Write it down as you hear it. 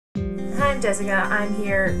I'm Jessica. I'm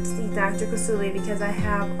here to see Dr. Kousouli because I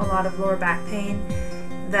have a lot of lower back pain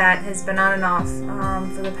that has been on and off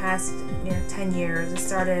for the past 10 years. It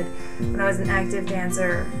started when I was an active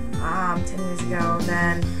dancer 10 years ago.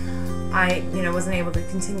 Then I wasn't able to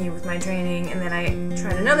continue with my training, and then I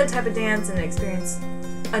tried another type of dance and experienced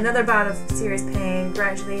another bout of serious pain.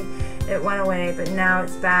 Gradually it went away, but now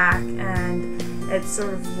it's back and it's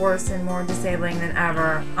sort of worse and more disabling than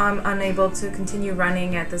ever. I'm unable to continue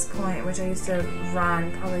running at this point, which I used to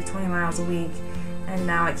run probably 20 miles a week, and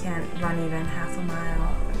now I can't run even half a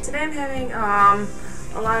mile. Today I'm having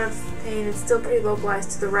a lot of pain. It's still pretty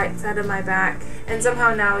localized to the right side of my back, and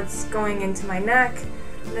somehow now it's going into my neck.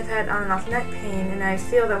 And I've had on and off neck pain, and I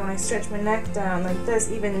feel that when I stretch my neck down like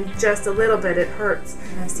this, even just a little bit, it hurts.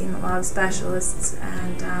 And I've seen a lot of specialists,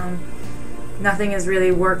 and nothing has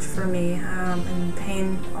really worked for me. I'm in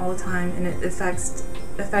pain all the time, and it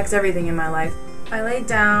affects everything in my life. I laid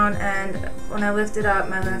down, and when I lifted up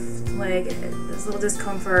my left leg, there's a little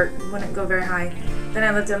discomfort, wouldn't go very high. Then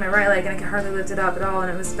I lifted up my right leg, and I could hardly lift it up at all,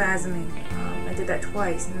 and it was spasming. I did that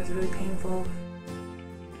twice, and it was really painful.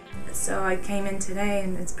 So I came in today,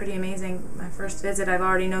 and it's pretty amazing. My first visit, I've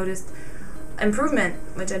already noticed improvement,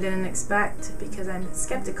 which I didn't expect because I'm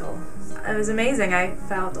skeptical. It was amazing. I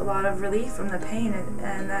felt a lot of relief from the pain,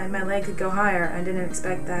 and that my leg could go higher. I didn't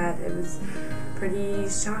expect that. It was pretty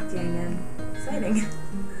shocking and exciting.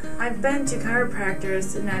 I've been to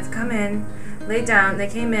chiropractors, and I've come in, laid down, they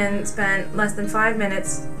came in, spent less than 5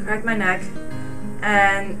 minutes, cracked my neck,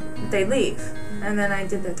 and they leave. And then I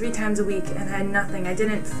did that 3 times a week and had nothing. I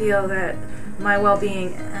didn't feel that my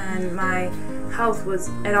well-being and my health was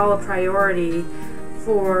at all a priority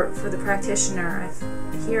for the practitioner.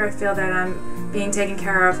 Here I feel that I'm being taken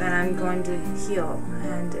care of and I'm going to heal.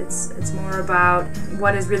 And it's more about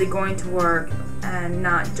what is really going to work and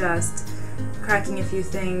not just cracking a few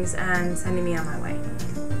things and sending me on my way.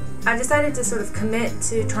 I decided to sort of commit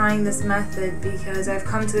to trying this method because I've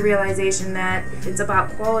come to the realization that it's about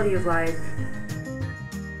quality of life.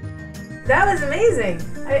 That was amazing!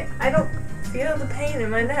 I don't feel the pain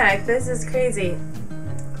in my neck. This is crazy.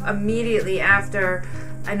 Immediately after,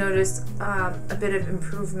 I noticed a bit of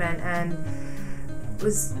improvement and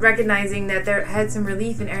was recognizing that there had some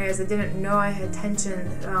relief in areas I didn't know I had tension.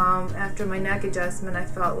 After my neck adjustment, I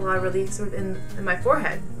felt a lot of relief sort of in my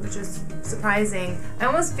forehead, which was surprising. I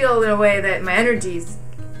almost feel in a way that my energy's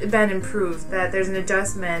been improved, that there's an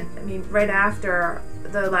adjustment. I mean, right after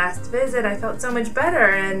the last visit, I felt so much better,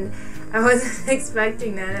 and I wasn't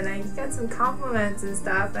expecting that, and I got some compliments and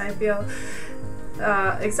stuff, and I feel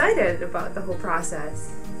excited about the whole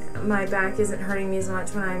process. My back isn't hurting me as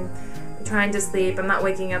much when I'm trying to sleep. I'm not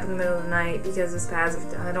waking up in the middle of the night because of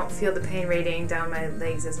spasms. I don't feel the pain radiating down my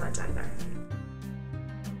legs as much either.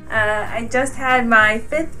 I just had my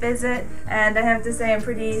 5th visit, and I have to say I'm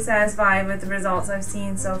pretty satisfied with the results I've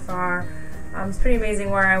seen so far. It's pretty amazing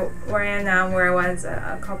where I am now and where I was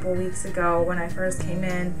a couple weeks ago when I first came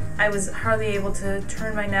in. I was hardly able to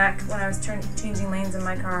turn my neck when I was changing lanes in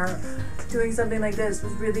my car. Doing something like this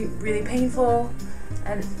was really, really painful,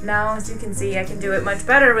 and now, as you can see, I can do it much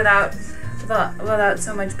better without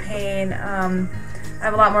so much pain. I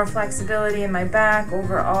have a lot more flexibility in my back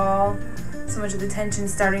overall. So much of the tension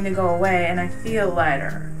is starting to go away, and I feel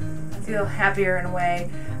lighter. I feel happier in a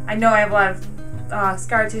way. I know I have a lot of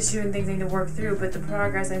scar tissue and things I need to work through, but the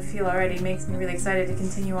progress I feel already makes me really excited to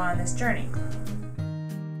continue on this journey.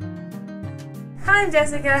 Hi, I'm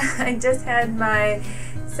Jessica. I just had my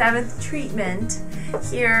 7th treatment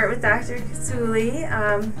here with Dr. Kousouli.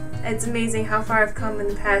 It's amazing how far I've come in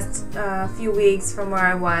the past few weeks from where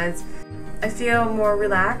I was. I feel more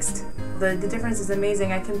relaxed. The difference is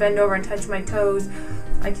amazing. I can bend over and touch my toes.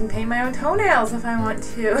 I can paint my own toenails if I want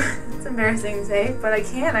to. It's embarrassing to say, but I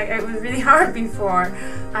can. It was really hard before.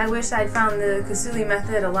 I wish I'd found the Kousouli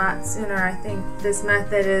method a lot sooner. I think this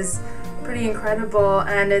method is pretty incredible,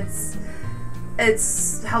 and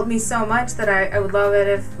it's helped me so much that I would love it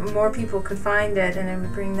if more people could find it, and it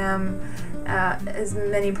would bring them as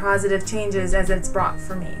many positive changes as it's brought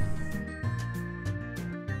for me.